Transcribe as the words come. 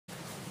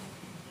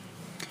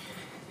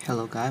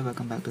Hello guys,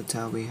 welcome back to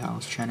Tongbu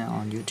House channel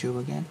on YouTube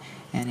again.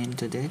 And in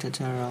today's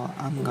tutorial,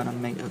 I'm gonna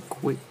make a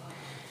quick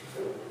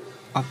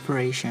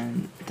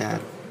operation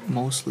that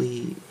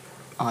mostly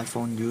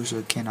iPhone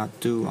user cannot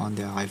do on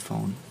their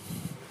iPhone.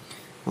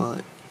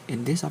 Well,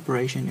 in this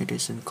operation, it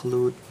is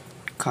include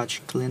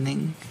cache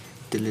cleaning,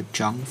 delete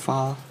junk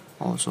file,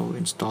 also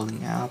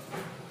installing app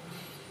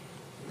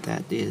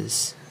that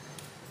is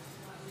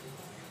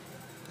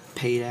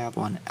paid app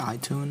on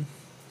iTunes,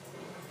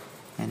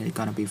 and it's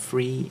gonna be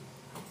free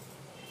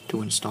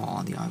to install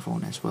on the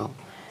iPhone as well.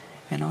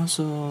 And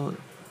also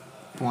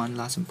one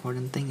last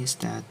important thing is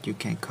that you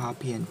can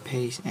copy and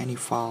paste any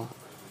file,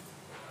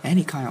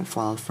 any kind of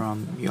file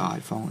from your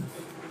iPhone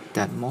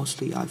that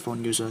mostly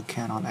iPhone user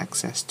cannot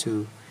access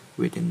to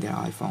within their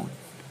iPhone.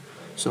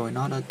 So in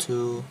order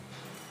to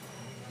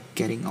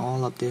getting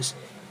all of this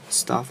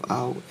stuff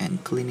out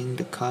and cleaning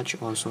the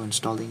cache, also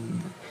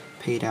installing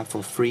paid app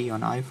for free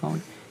on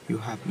iPhone,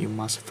 you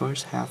must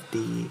first have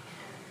the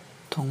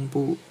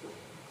Tongbu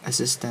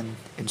assistant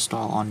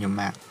installed on your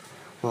Mac.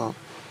 Well,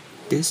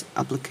 this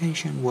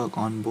application work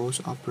on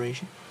both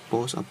operation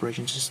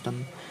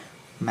system,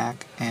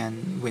 Mac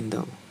and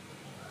Windows.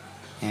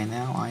 And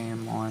now I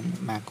am on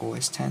Mac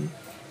OS 10.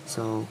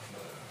 So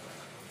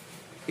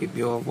if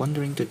you're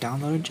wondering to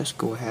download it, just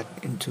go ahead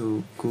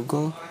into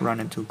Google,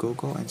 run into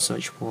Google and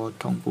search for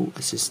Tongbu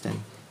Assistant,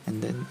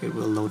 and then it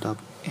will load up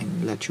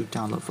and let you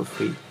download for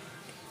free.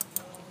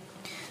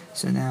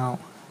 So now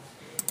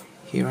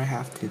here I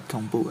have the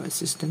Tongbu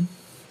Assistant.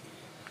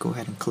 Go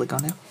ahead and click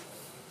on it.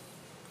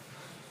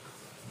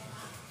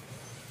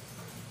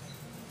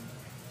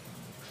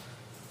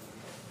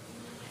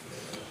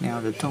 Now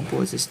the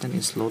Tongbu Assistant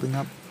is loading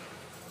up.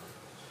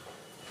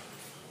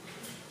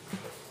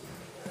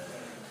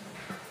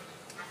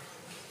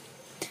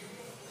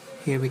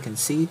 Here we can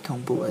see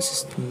Tongbu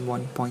Assistant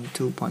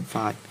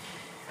 1.2.5.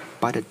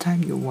 By the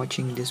time you're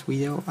watching this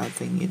video, I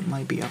think it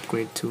might be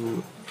upgraded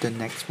to the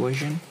next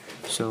version.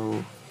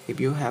 So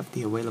if you have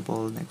the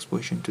available next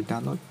version to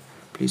download,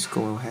 please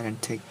go ahead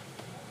and take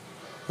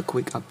a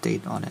quick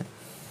update on it.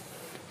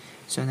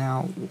 So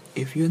now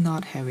if you're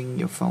not having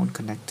your phone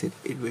connected,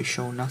 it will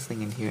show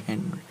nothing in here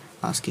and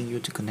asking you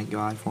to connect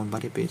your iPhone,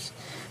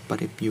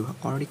 but if you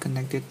already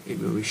connected, it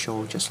will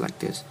show just like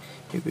this.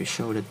 It will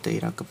show the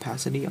data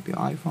capacity of your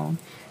iPhone,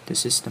 the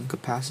system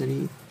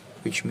capacity,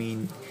 which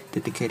means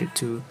dedicated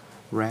to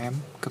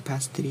RAM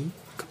capacity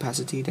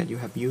that you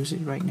have used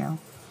it right now,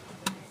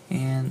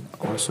 and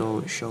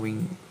also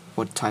showing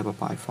what type of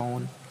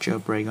iPhone,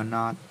 jailbreak or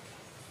not,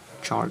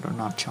 charged or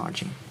not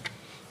charging.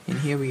 In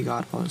here we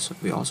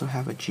also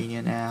have a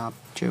Genius app,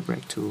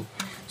 jailbreak tool.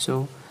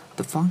 So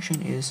the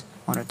function is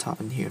on the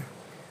top in here.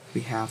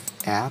 We have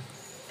app.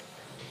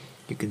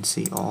 You can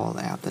see all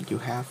app that you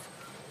have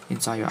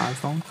inside your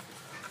iPhone.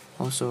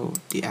 Also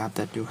the app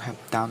that you have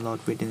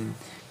downloaded within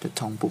the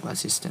Tongbu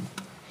Assistant.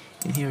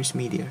 And here is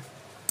media.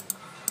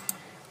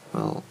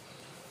 Well,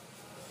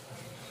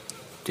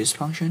 this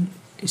function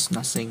is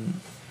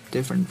nothing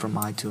different from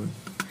iTunes,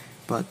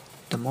 but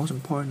the most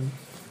important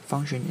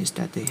function is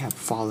that they have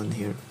file in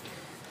here.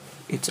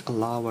 It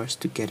allows us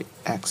to get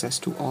access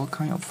to all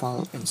kind of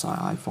files inside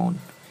iPhone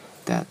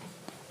that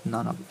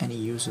none of any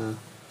user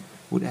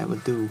would ever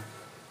do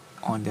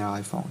on their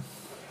iPhone.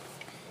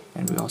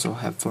 And we also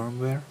have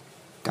firmware,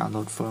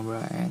 download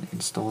firmware and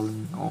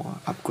installing or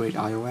upgrade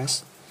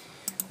iOS.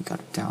 We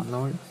got to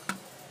download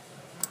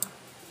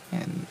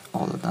and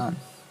all are done.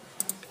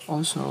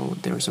 Also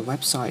there's a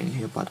website in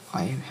here, but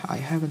I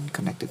haven't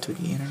connected to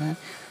the internet,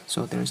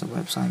 so there's a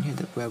website in here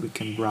where we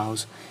can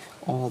browse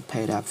all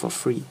paid app for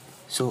free.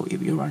 So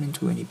if you run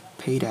into any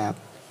paid app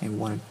and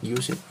want to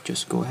use it,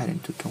 just go ahead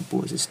into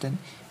Tongbu Assistant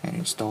and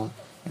install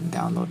and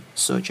download,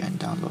 search and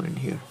download in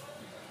here.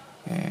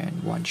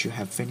 And once you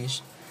have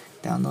finished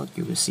download,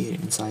 you will see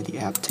it inside the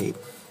app tape.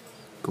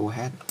 Go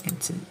ahead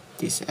into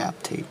this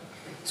app tape.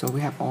 So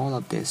we have all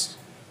of this,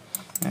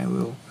 and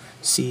we'll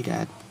see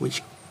that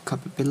which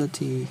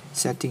capability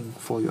setting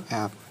for your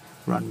app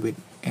run with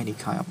any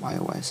kind of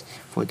iOS.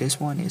 For this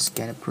one is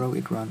Scanner Pro,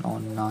 it run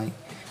on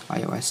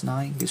iOS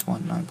 9, this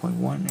one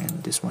 9.1,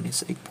 and this one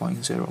is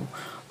 8.0.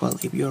 Well,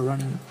 if you're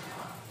running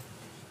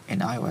an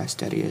iOS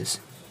that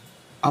is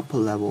upper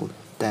level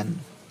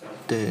than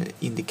the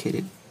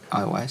indicated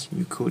iOS,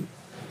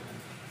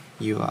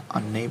 you are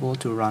unable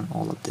to run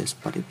all of this.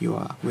 But if you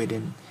are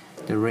within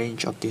the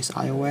range of this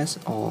iOS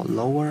or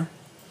lower,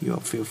 you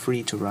feel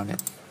free to run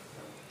it.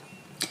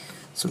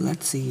 So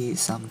let's see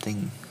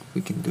something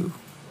we can do.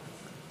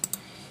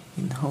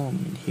 In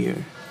home in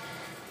here,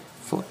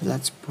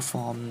 let's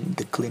perform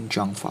the clean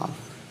junk file.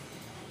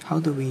 How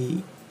do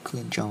we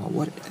clean junk?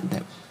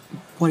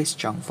 What is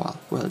junk file?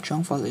 Well,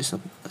 junk file is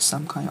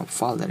some kind of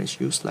file that is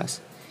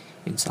useless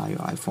inside your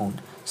iPhone.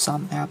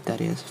 Some app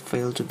that is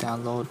failed to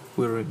download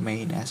will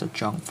remain as a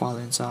junk file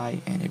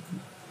inside, and it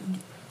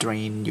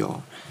drain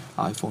your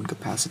iPhone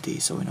capacity.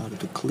 So in order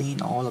to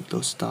clean all of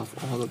those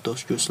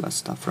useless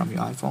stuff from your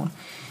iPhone,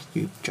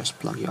 you just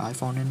plug your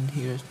iPhone in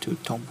here to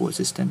Tongbu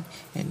Assistant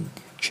and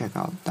check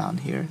out down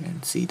here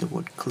and see the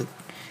word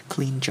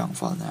clean junk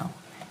file now.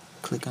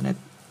 click on it.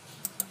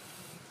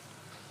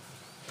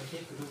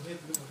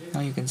 Now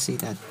you can see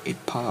that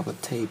it pop up a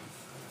tape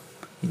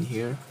in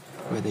here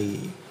where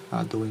they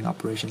are doing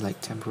operations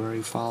like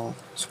temporary file,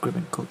 script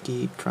and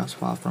cookie, trust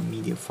file from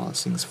media file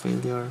syncs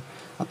failure,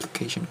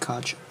 application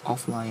cache,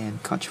 offline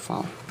and cache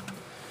file.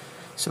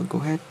 So go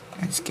ahead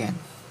and scan.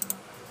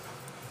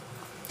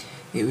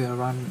 It will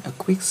run a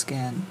quick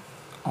scan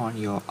on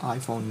your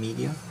iPhone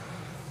media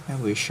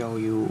and will show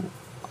you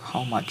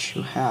how much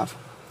you have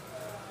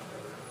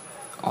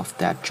of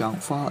that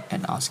junk file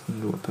and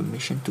asking you a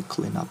permission to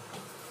clean up.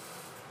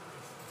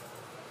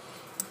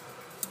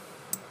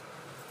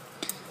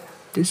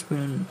 This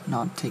will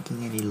not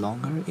taking any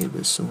longer. It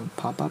will soon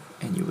pop up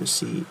and you will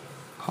see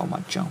how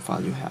much junk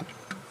file you have.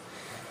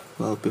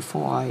 Well,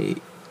 before I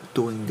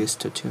doing this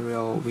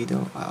tutorial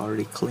video, I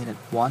already cleaned it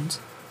once,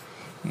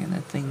 and I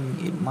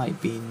think it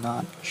might be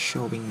not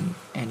showing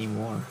any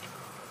more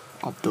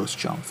of those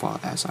junk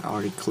files as I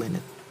already cleaned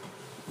it.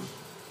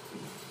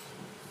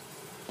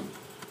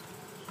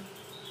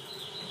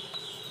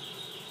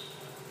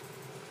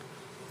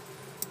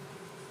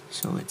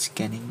 So it's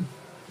scanning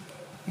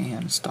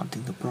and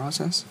starting the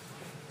process.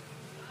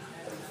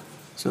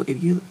 So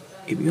if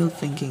you're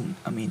thinking,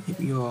 if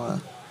you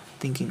are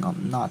thinking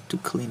of not to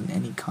clean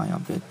any kind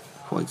of it,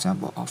 for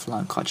example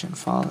offline cache and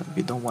file, if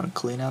you don't want to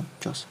clean up,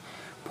 just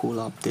pull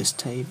up this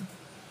tape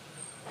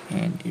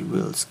and it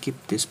will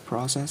skip this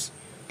process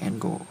and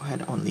go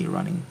ahead only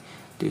running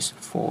this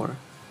for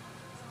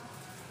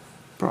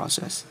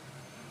process.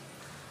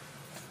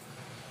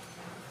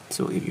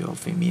 So if you're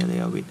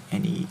familiar with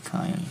any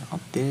kind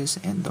of this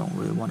and don't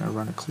really want to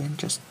run a clean,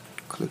 just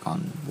click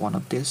on one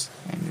of this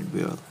and it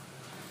will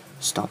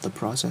stop the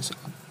process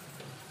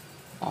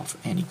of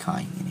any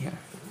kind in here.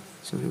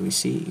 So here we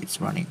see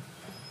it's running,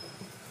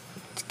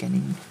 it's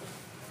scanning.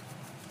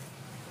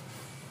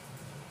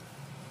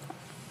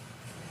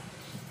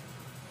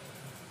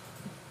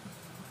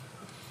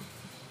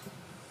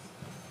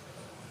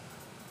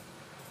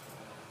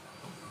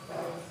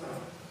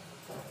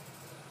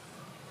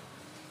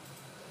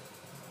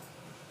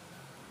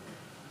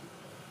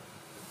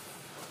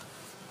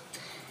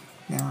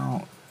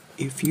 Now,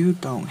 if you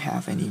don't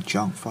have any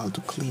junk file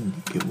to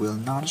clean, it will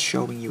not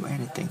showing you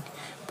anything.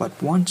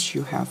 But once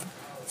you have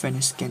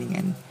finished scanning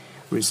and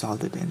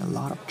resulted in a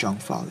lot of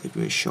junk file, it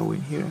will show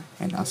in here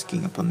and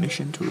asking a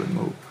permission to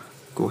remove.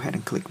 Go ahead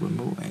and click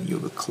remove and you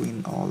will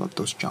clean all of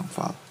those junk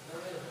file.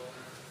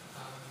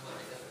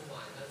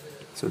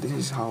 So this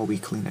is how we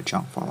clean a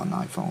junk file on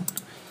iPhone.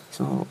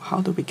 So how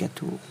do we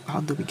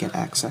get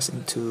access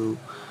into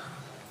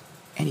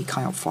any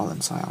kind of file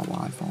inside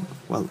our iPhone?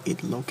 Well,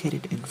 it's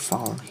located in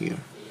file here.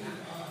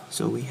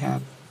 So we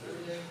have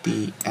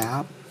the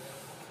app.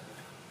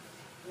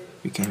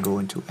 You can go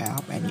into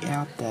app, any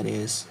app that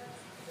is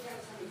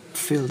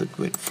filled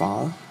with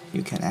file,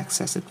 you can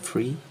access it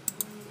free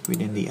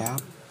within the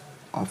app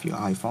of your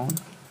iPhone,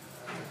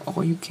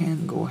 or you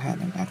can go ahead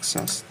and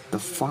access the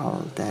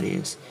file that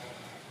is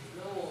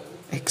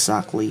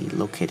exactly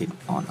located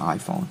on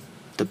iPhone,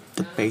 the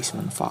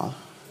basement file.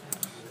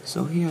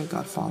 So here I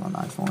got file on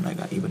iPhone. I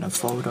got even a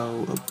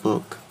photo, a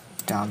book,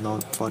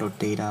 download photo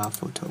data,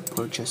 photo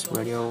purchase,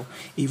 radio,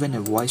 even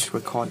a voice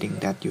recording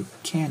that you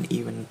can't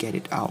even get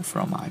it out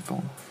from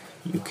iPhone.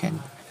 You can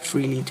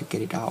freely to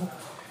get it out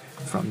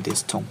from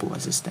this Tongbu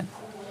assistant.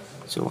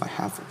 So I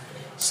have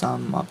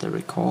some of the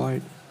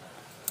record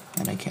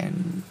and I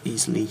can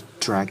easily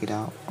drag it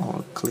out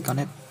or click on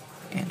it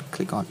and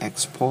click on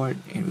export,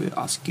 and it will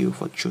ask you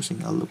for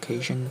choosing a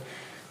location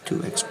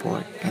to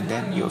export, and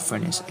then you're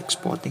finished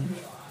exporting,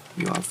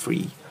 you are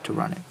free to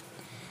run it.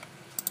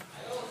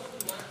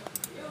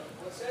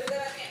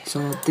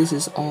 So this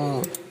is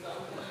all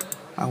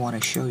I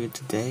want to show you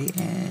today,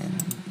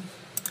 and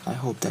I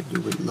hope that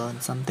you will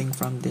learn something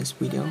from this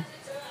video,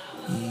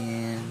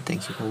 and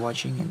thank you for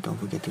watching, and don't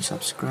forget to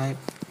subscribe.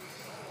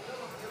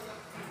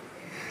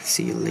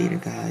 See you later,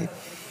 guys.